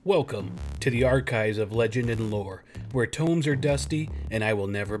Welcome to the archives of legend and lore, where tomes are dusty and I will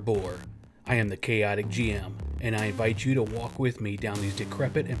never bore. I am the Chaotic GM, and I invite you to walk with me down these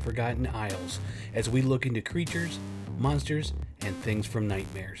decrepit and forgotten aisles as we look into creatures, monsters, and things from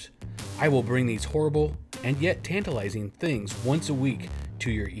nightmares. I will bring these horrible and yet tantalizing things once a week to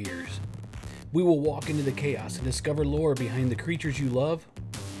your ears. We will walk into the chaos and discover lore behind the creatures you love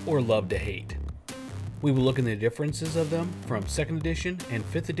or love to hate. We will look into the differences of them from 2nd edition and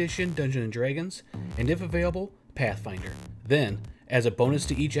 5th edition Dungeons & Dragons, and if available, Pathfinder. Then, as a bonus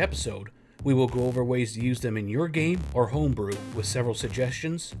to each episode, we will go over ways to use them in your game or homebrew with several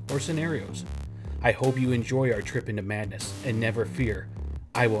suggestions or scenarios. I hope you enjoy our trip into madness, and never fear,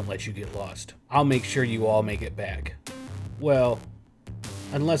 I won't let you get lost. I'll make sure you all make it back. Well,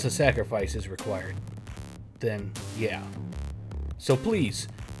 unless a sacrifice is required. Then, yeah. So please,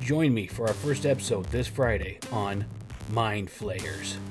 join me for our first episode this Friday on Mind Flayers.